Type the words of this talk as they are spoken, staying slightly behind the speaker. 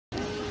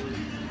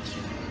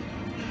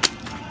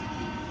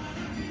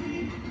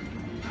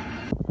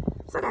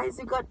So guys,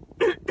 we got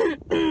okay,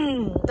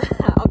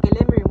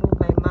 let me remove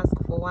my mask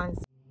for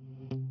once.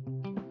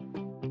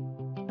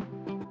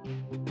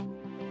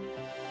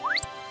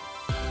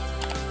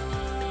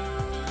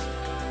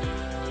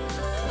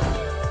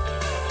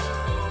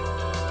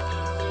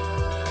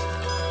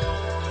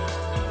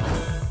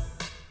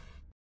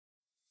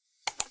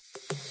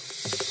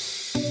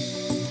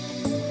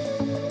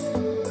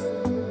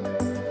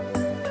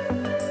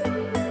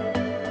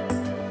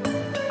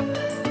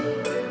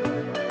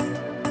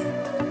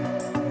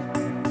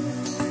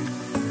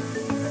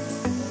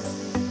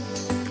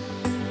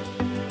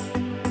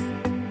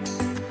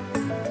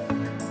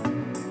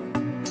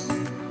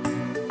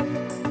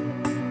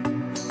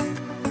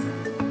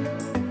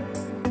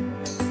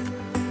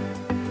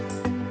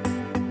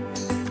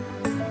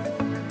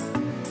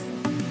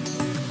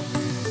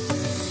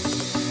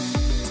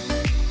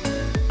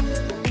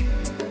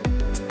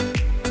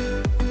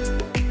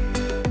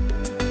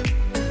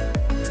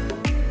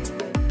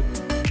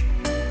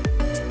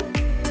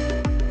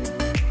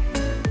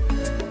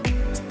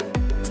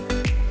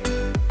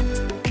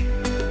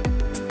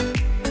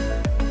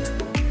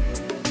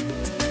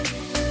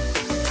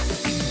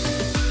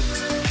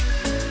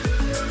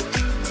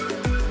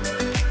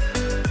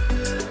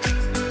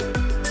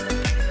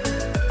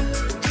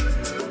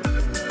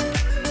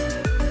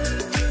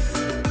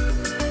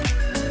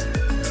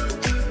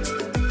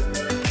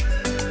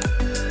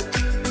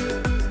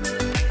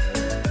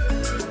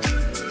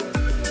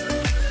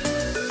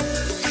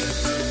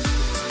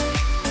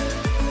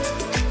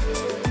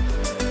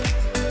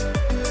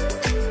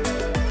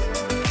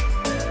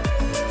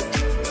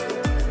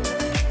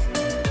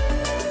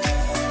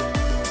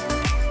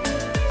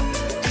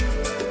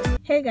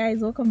 Hey guys,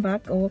 welcome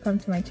back or welcome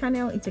to my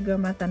channel. It's your girl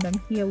Martha and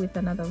I'm here with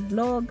another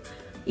vlog.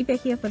 If you're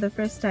here for the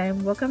first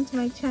time, welcome to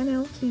my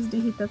channel. Please do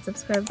hit that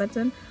subscribe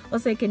button.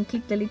 Also, you can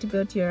click the little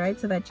bell to your right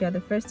so that you are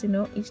the first to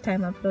know each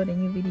time I upload a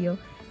new video.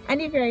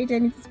 And if you're a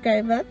returning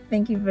subscriber,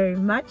 thank you very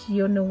much.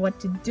 You know what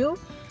to do.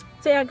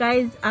 So yeah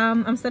guys,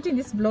 I'm starting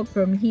this vlog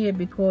from here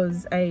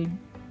because I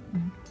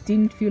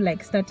didn't feel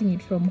like starting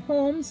it from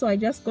home, so I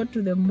just got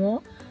to the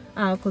mall,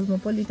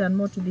 Cosmopolitan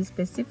Mall to be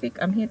specific.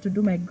 I'm here to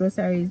do my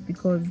groceries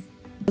because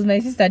my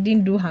sister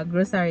didn't do her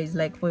groceries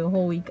like for a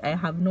whole week. I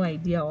have no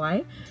idea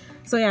why.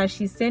 So yeah,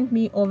 she sent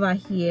me over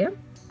here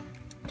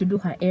to do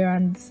her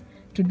errands,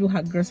 to do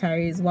her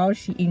groceries while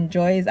she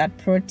enjoys at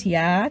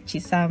Protea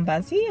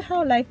Chisamba. See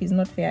how life is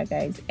not fair,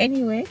 guys.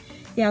 Anyway,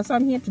 yeah, so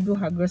I'm here to do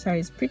her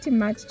groceries, pretty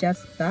much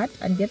just that,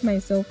 and get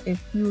myself a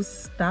few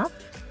stuff.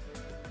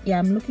 Yeah,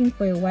 I'm looking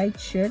for a white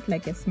shirt,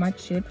 like a smart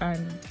shirt,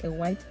 and a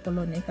white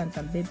polo neck and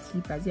some bed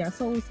slippers. Yeah,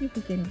 so we'll see if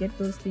we can get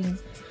those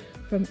things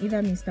from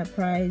either Mr.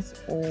 Price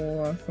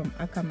or from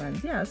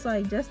Ackermans. Yeah, so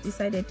I just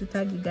decided to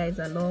tag you guys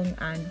along,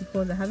 and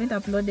because I haven't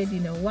uploaded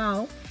in a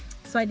while,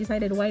 so I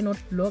decided why not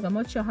vlog. I'm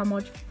not sure how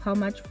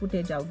much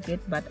footage I'll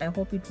get, but I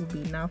hope it will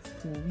be enough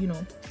to, you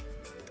know,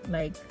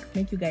 like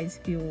make you guys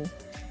feel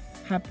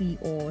happy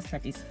or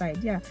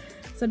satisfied. Yeah,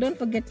 so don't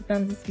forget to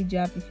thumbs this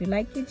video up if you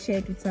like it, share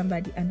it with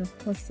somebody, and of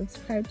course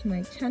subscribe to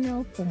my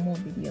channel for more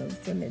videos.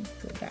 So let's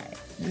go guys,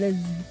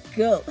 let's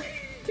go.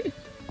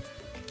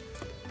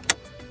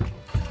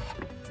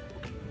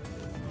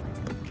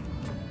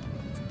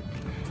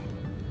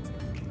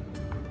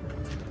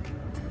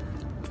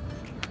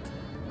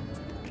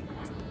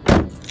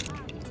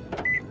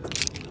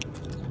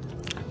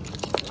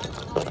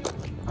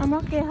 I'm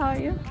okay, how are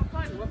you? I'm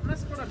fine. Well,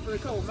 let's go for the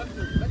car.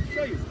 Let's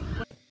show you.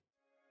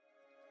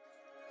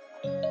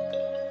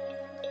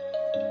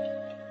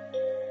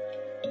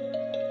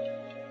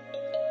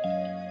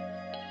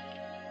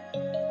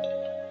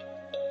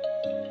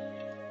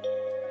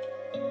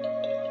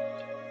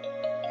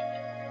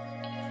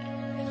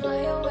 Fly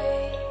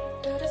away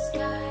to the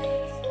sky,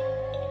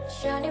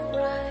 shining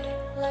bright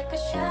like a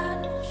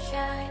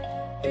sunshine,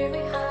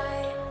 dreaming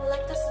high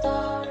like the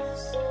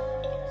stars,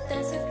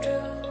 dancing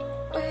through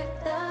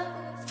with the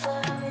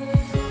clouds.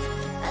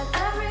 And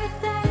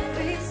everything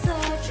be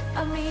such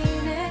a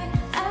meaning.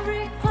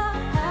 Every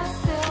cloud has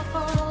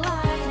silver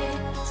lining.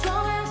 As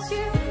long as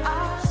you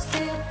are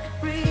still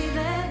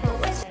breathing.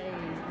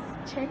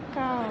 Check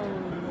out.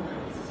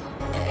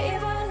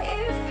 Even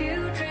if you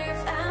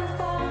drift and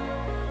fall,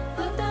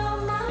 look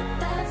down,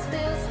 mountain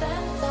still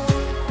stand tall.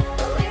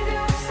 Believe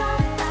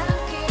yourself and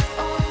keep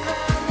on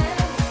running.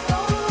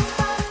 Don't look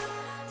back,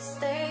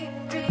 stay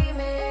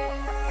dreaming.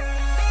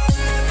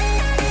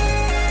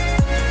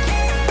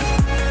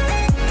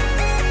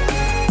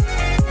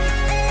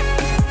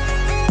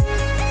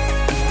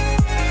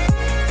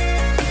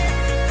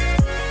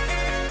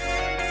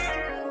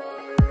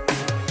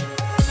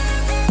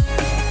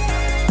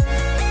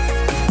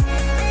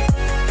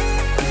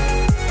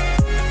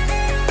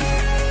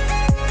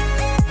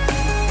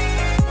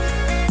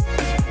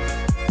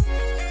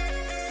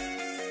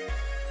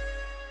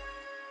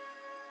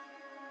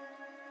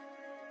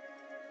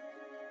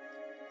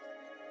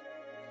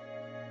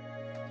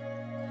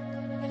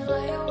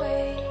 Fly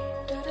away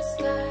to the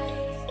sky,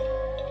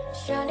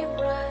 shining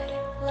bright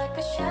like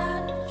a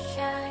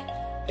sunshine,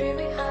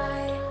 dreaming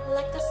high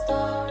like the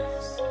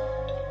stars,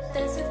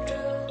 dancing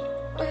through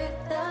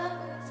with the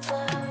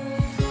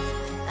clouds.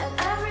 And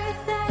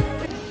everything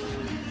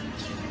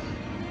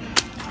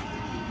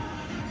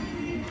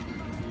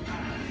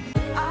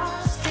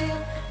are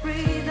still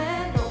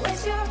breathing. Don't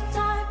waste your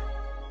time,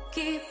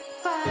 keep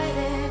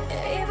fighting.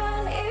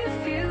 Even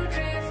if you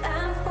drift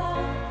and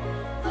fall,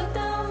 look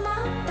down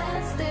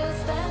and still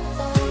stand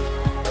tall.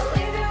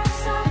 Believe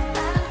yourself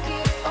and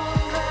keep on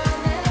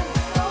running.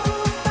 Don't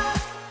look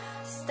back,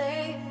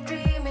 stay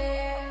dreaming.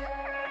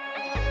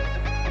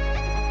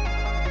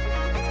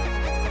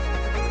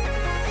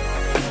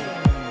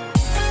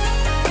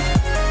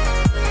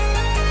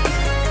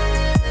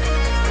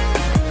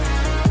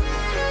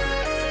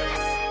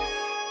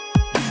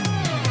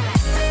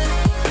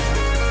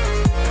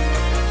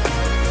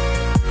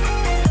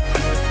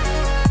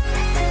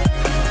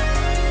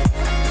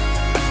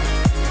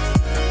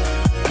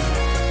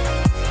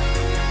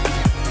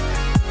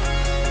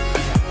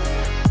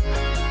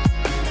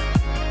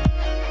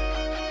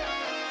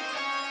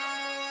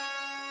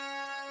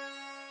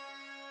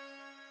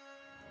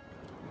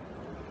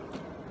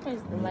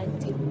 Where's the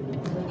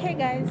lighting? Hey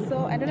guys,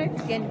 so I don't know if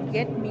you can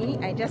get me.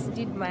 I just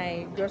did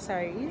my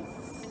groceries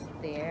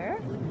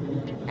there,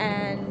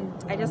 and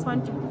I just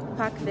want to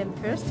pack them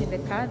first in the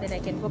car, then I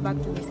can go back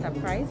to Mr.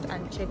 Price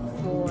and check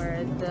for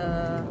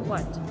the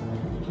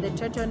the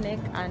turtleneck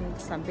and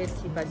some bed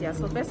slippers. Yeah,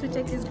 so first we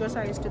take these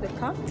groceries to the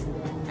car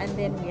and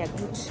then we are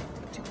good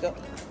to go.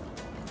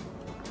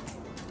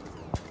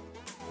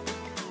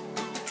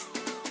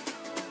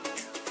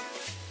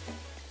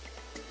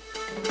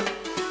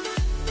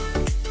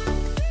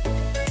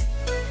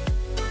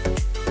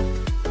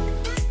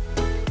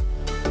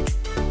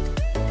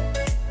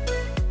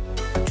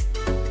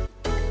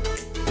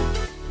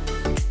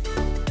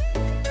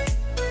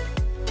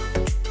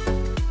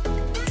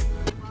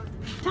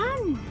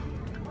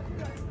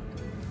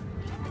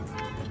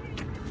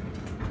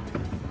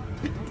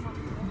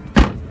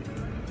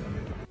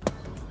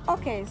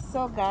 Okay,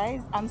 so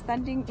guys, I'm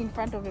standing in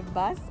front of a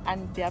bus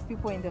and there are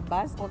people in the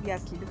bus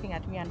obviously looking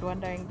at me and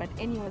wondering, but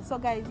anyway, so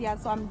guys, yeah,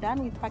 so I'm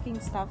done with packing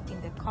stuff in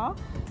the car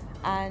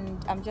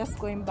and I'm just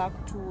going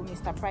back to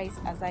Mr. Price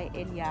as I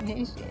earlier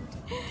mentioned,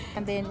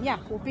 and then yeah,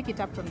 we'll pick it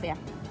up from there.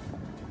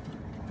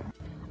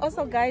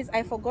 Also guys,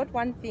 I forgot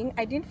one thing.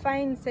 I didn't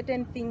find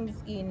certain things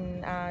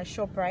in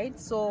ShopRite,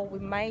 so we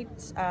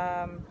might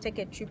take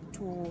a trip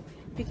to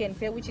Pick n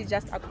Pay, which is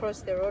just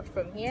across the road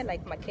from here,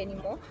 like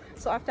McKinney Mall.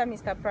 So after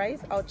Mr. Price,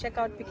 I'll check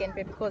out Pick n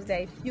Pay because there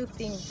are a few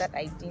things that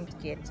I didn't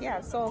get.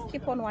 Yeah, so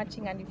keep on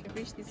watching, and if you've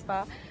reached this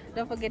far,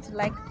 don't forget to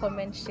like,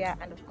 comment, share,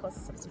 and of course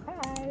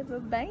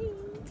subscribe. Bye.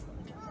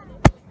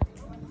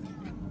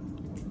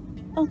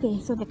 Okay,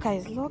 so the car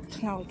is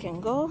locked. Now we can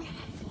go.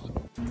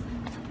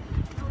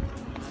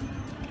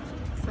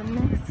 So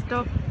next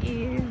stop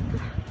is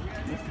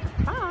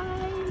Mr.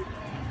 Price.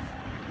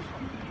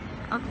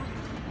 Okay.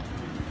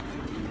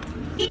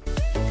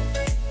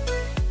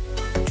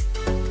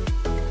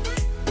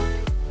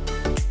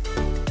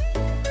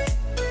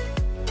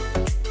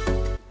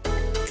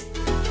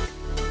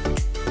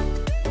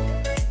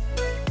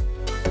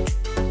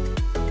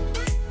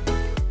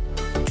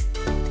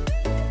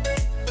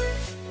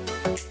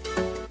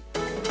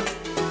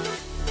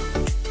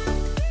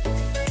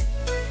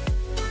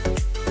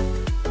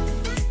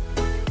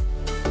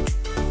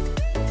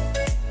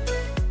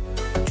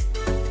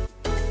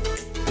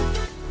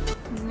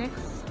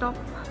 Stop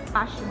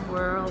Fashion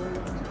World.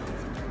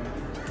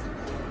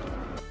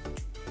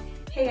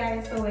 Hey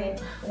guys, so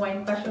we're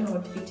in Fashion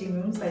World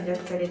fitting room, so I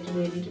just decided to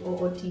do a little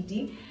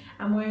OOTD.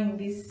 I'm wearing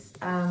this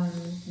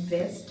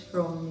vest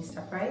from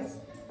Mr. Price,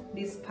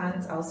 these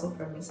pants also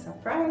from Mr.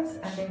 Price,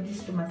 and then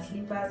these two my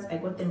slippers. I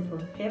got them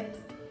from Pep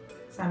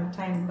some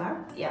time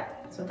back. Yeah,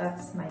 so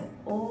that's my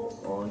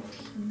OOTD.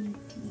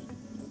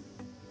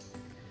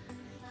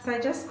 So I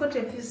just got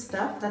a few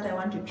stuff that I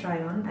want to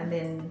try on, and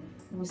then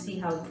we'll see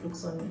how it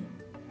looks on me.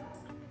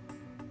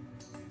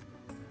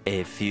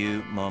 A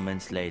few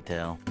moments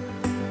later.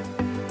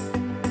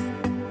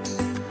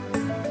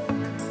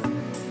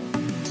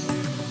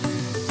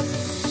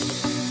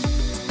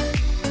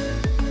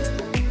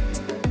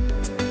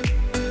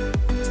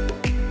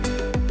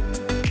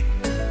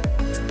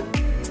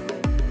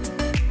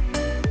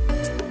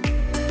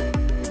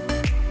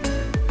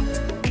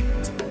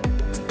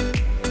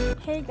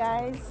 Hey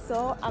guys,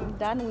 so I'm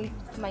done with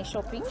my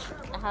shopping.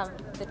 I have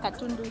the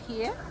Katundu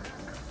here,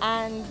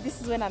 and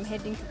this is when I'm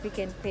heading to Pick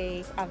n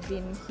Pay. I've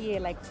been here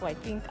like for I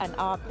think an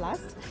hour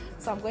plus,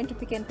 so I'm going to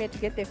Pick n Pay to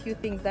get a few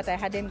things that I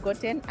hadn't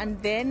gotten, and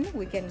then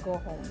we can go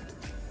home.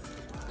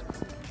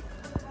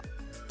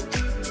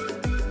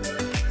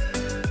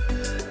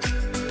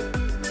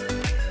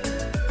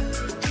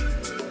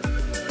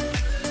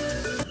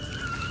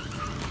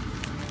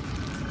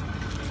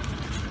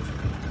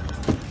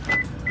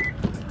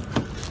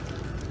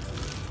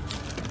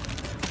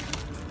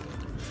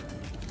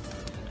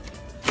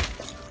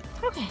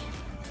 Okay.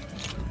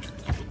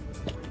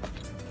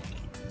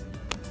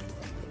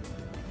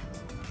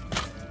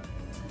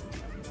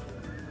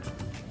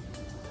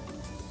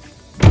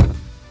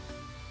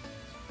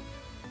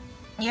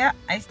 yeah,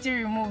 I still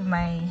remove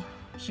my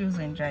shoes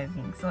when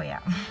driving. So yeah,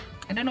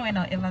 I don't know when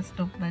I'll ever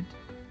stop, but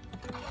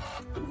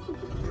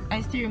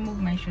I still remove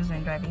my shoes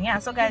when driving. Yeah,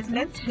 so guys,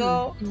 let's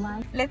go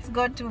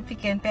to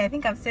Pick and Pay. I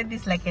think I've said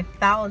this like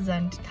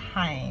 1,000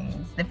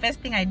 times. The first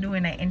thing I do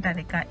when I enter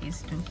the car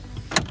is to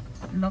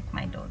lock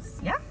my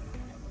doors. Yeah,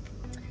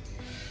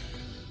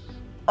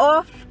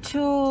 off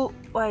to,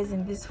 why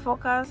isn't this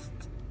focused?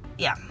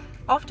 Yeah,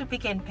 off to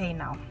Pick and Pay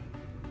now.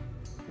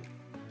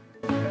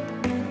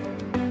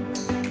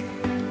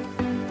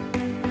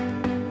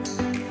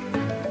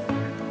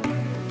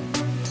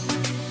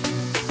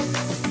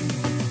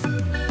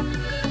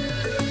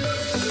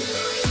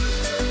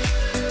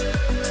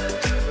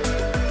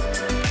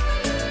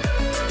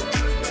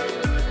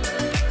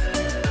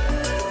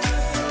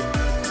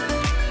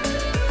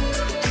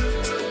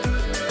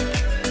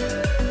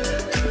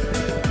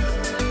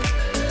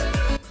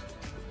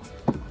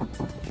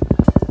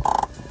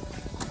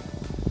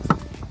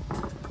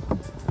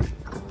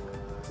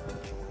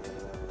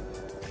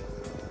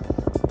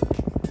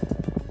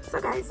 So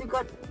guys, we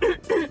got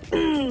okay,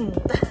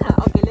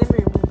 let me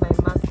remove my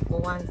mask for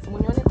once.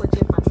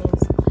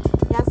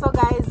 Yeah, so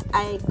guys,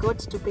 I got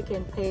to Pick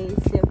and Pay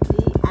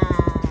safely,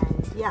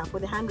 and yeah, for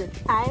the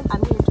 100th time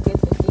I'm going to get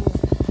the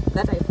things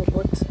that I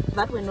forgot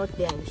that were not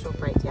there in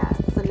ShopRite. Yeah,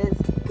 so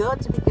let's go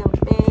to Pick and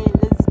Pay.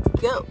 Let's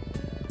go.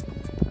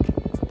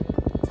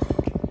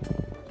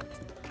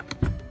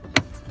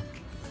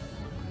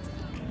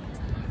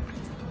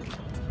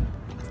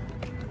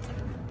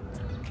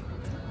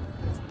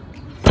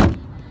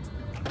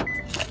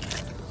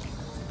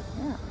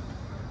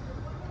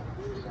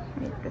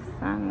 The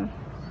sun,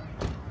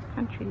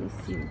 can't really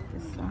see with the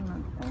sun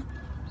on there.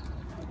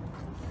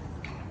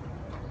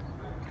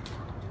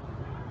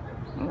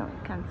 No,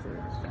 can't see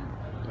the sun.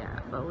 Yeah,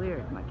 but we're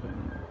at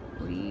McKinney.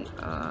 We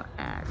are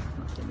at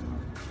McKinney.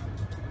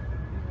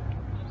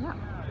 Yeah,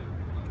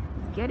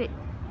 let's get it.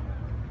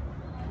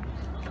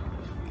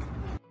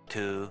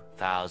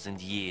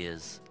 2,000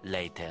 years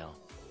later.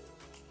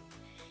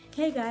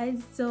 Hey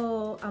guys,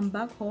 so I'm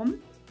back home.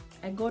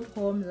 I got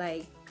home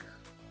like,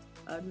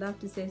 I'd love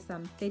to say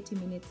some 30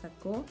 minutes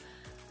ago.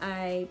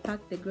 I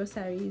packed the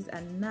groceries,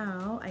 and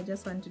now I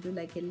just want to do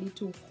like a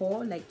little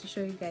haul, like to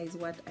show you guys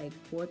what I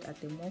got at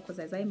the mall, because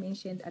as I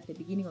mentioned at the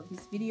beginning of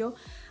this video,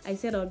 I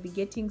said I'll be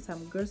getting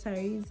some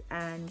groceries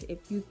and a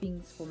few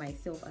things for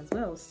myself as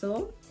well.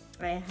 So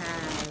I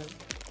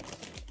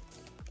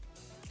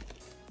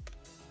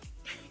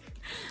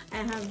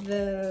have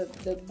the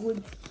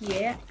goods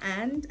here,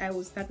 and I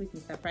will start with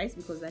Mr. Price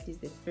because that is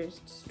the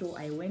first store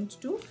I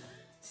went to.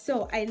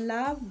 So I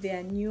love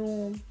their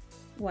new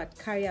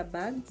carrier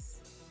bags.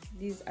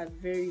 These are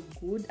very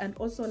good, and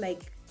also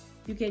like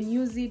you can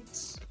use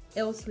it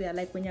elsewhere,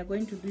 like when you're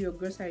going to do your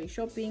grocery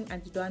shopping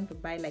and you don't want to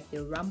buy like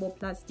the Rambo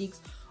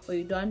plastics, or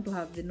you don't want to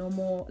have the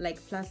normal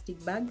like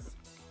plastic bags,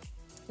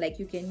 like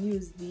you can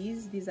use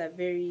these are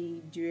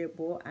very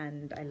durable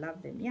and I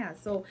love them. Yeah,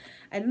 so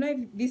I don't know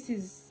if this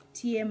is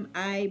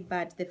TMI,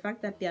 but the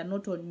fact that they are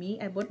not on me,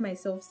 I bought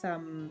myself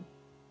some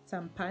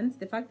pants.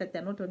 The fact that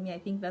they're not on me, I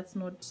think that's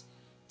not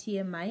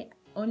TMI.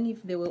 Only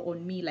if they were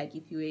on me, like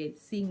if you were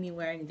seeing me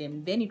wearing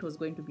them, then it was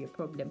going to be a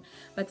problem.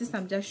 But since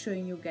I'm just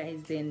showing you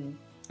guys, then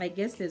I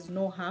guess there's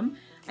no harm.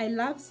 I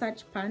love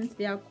such pants.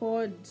 They are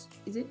called,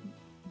 is it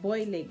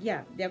boy leg?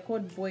 Yeah, they are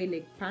called boy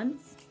leg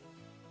pants.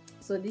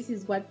 So this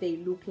is what they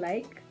look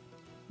like.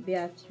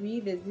 There are three.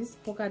 There's this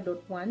polka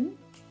dot one,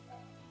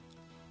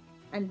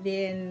 and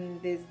then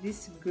there's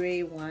this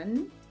gray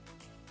one,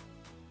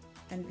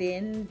 and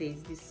then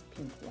there's this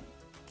pink one.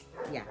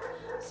 Yeah,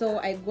 so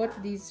I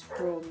got these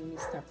from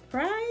Mr.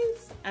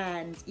 Price,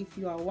 and if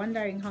you are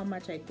wondering how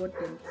much I got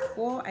them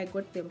for, I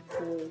got them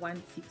for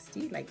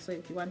 160. like, so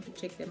if you want to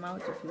check them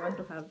out, if you want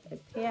to have a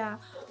pair,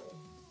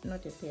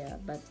 not a pair,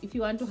 but if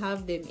you want to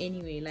have them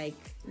anyway, like,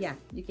 yeah,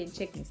 you can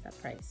check Mr.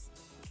 Price.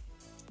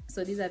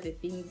 So these are the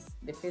things,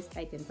 the first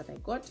items that I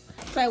got.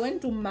 So I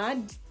went to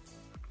Mad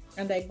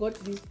and I got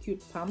these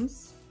cute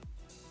pumps.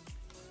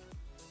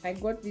 I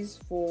got these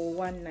for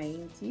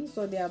 190.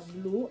 So they are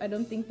blue. I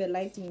don't think the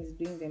lighting is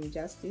doing them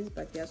justice,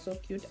 but they are so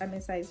cute. I'm a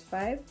size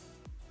 5,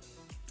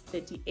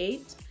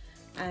 38,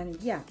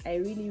 and yeah, I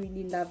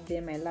really love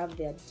them. I love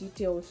their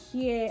detail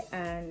here,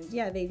 and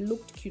yeah, they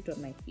looked cute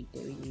on my feet. They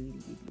really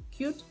look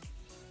cute.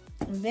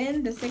 And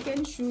then the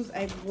second shoes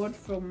I got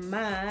from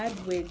Mad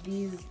were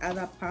these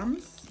other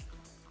pumps.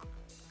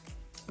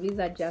 These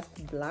are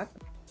just black.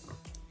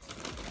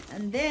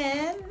 And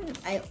then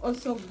I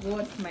also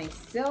got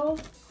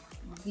myself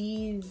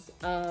these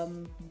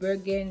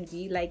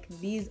burgundy. Like,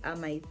 these are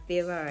my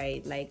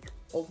favorite, like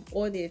of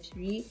all the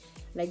three,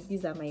 like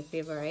these are my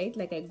favorite.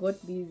 Like, I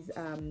got these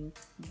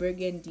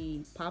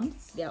burgundy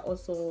pumps. They are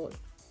also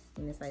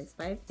in a size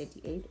 5,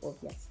 38,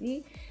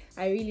 obviously.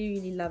 I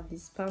really love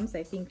these pumps.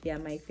 I think they are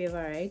my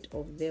favorite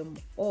of them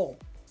all.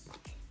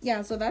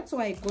 Yeah, so that's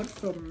what I got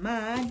from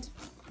Mad.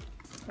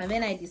 And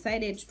then I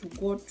decided to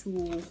go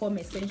to Home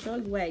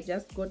Essentials, where I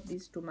just got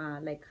these to my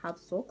like half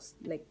socks,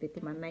 like to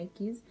my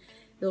Nikes.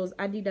 There was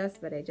Adidas,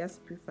 but I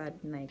just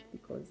preferred Nike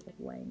because of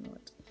why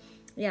not.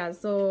 yeah,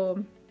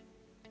 so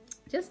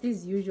just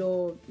these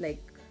usual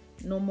like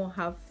normal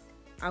half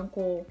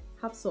ankle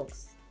half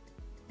socks.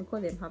 We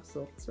call them half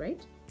socks,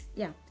 right?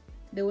 Yeah,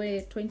 they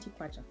were 20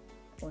 kwacha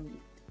only.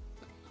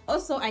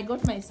 Also, I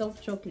got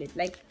myself chocolate,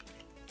 like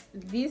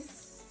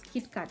this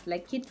Kit Kat.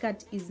 Like Kit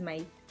Kat is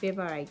my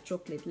favorite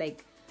chocolate.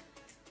 Like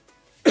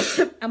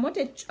I'm not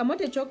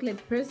a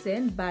chocolate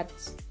person, but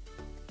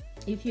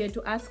if you were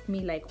to ask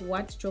me like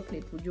what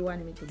chocolate would you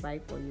want me to buy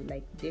for you,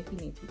 like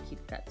definitely Kit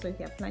Kat. So if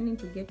you're planning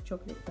to get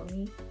chocolate for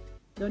me,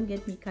 don't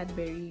get me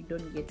Cadbury,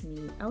 don't get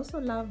me. I also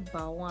love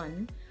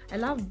Bawan. I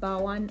love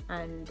Bawan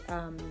and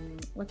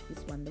what's this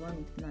one, the one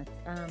with nuts?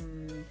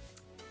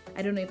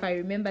 I don't know if I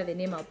remember the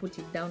name, I'll put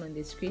it down on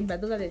the screen, but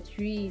those are the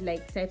three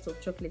like types of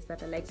chocolates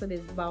that I like. So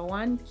there's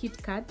Bawan,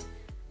 Kit Kat,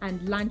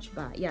 and Lunch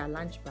Bar. Yeah,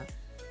 Lunch Bar.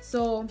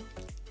 So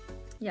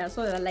yeah,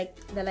 so they're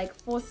like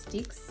 4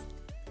 sticks.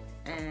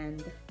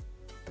 And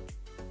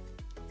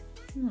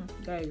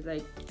guys,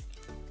 like,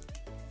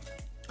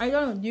 I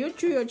don't know, do you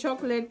chew your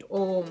chocolate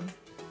or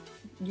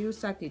do you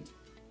suck it?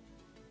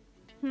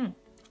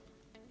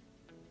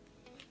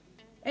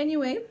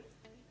 Anyway,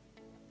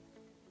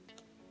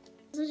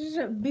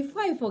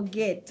 before I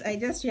forget, I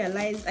just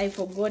realized I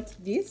forgot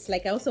this.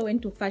 Like, I also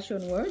went to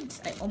Fashion World.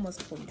 I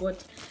almost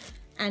forgot.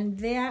 And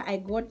there I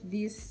got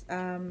this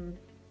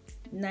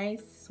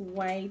nice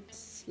white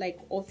like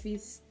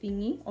office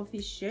thingy,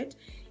 office shirt.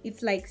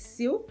 It's like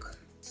silk,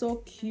 so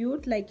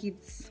cute. Like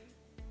it's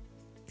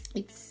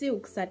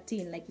silk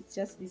satin, like it's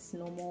just this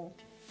normal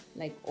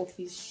like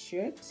office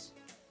shirt.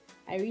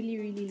 I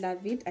really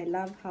love it. I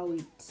love how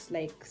it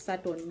like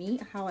sat on me,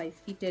 how I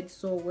fitted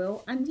so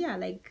well. And yeah,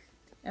 like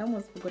I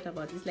almost forgot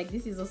about this. Like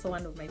this is also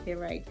one of my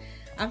favorite,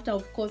 after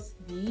of course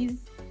these,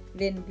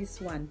 then this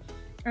one.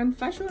 And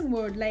Fashion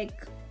World,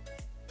 like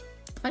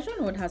Fashion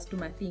World has too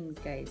much things,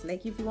 guys.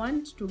 Like if you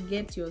want to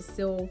get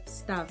yourself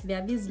stuff,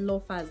 there are these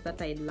loafers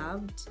that I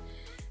loved.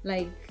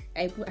 Like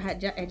I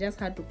just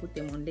had to put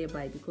them on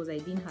lay-by because I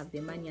didn't have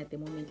the money at the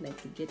moment like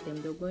to get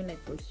them. They're going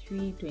like for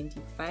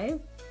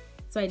 $3.25,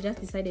 so I just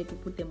decided to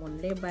put them on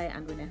lay-by,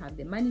 and when I have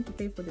the money to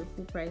pay for the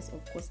full price,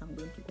 of course I'm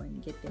going to go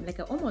and get them. Like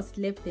I almost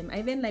left them. I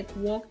even like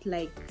walked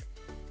like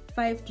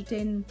 5 to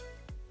 10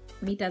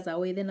 meters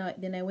away,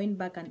 then I went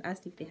back and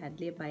asked if they had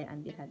lay-by,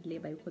 and they had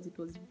lay-by, because it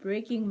was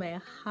breaking my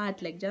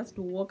heart like just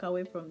to walk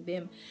away from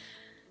them.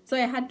 So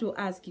I had to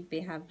ask if they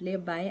have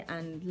lay-by,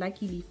 and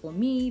luckily for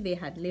me they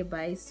had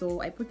lay-by,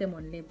 so I put them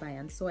on lay-by,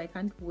 and so I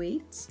can't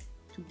wait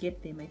to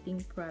get them. I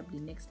think probably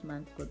next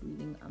month, God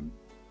willing, I'm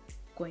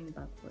going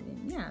back for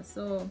them. Yeah,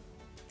 so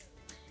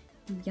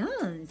yeah,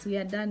 so we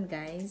are done,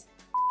 guys.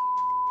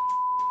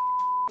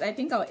 I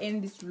think I'll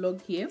end this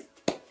vlog here.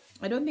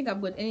 I don't think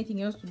I've got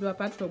anything else to do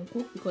apart from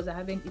cook, because I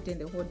haven't eaten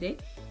the whole day.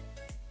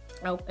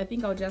 I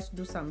think I'll just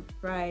do some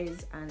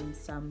fries and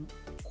some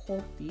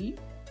coffee.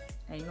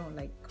 I know,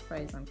 like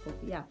fries and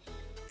coffee. Yeah,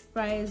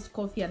 fries,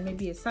 coffee, and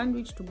maybe a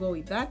sandwich to go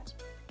with that.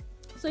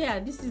 So yeah,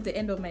 this is the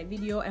end of my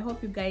video. I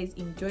hope you guys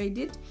enjoyed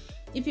it.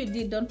 If you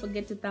did, don't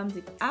forget to thumbs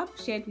it up,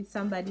 share it with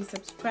somebody,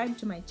 subscribe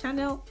to my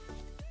channel,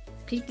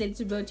 click the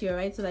little bell to your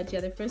right so that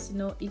you're the first to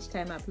know each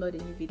time I upload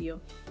a new video.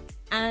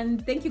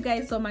 And thank you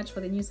guys so much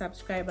for the new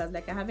subscribers.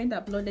 Like I haven't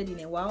uploaded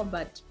in a while,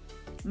 but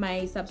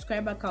my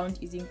subscriber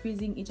count is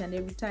increasing each and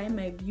every time.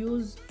 My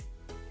views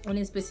on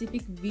a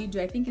specific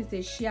video, I think it's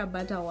the shea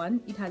butter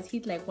one, it has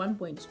hit like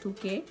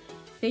 1.2k.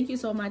 Thank you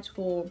so much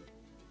for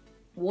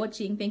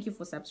watching. Thank you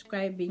for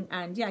subscribing,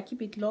 and yeah,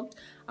 keep it locked.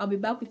 I'll be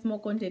back with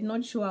more content,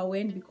 not sure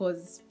when,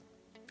 because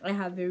I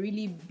have a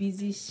really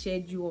busy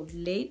schedule of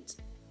late.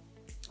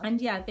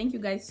 And yeah, thank you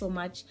guys so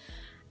much.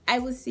 I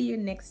will see you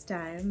next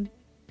time.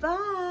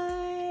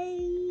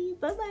 Bye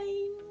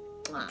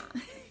bye.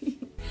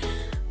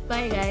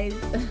 Bye guys.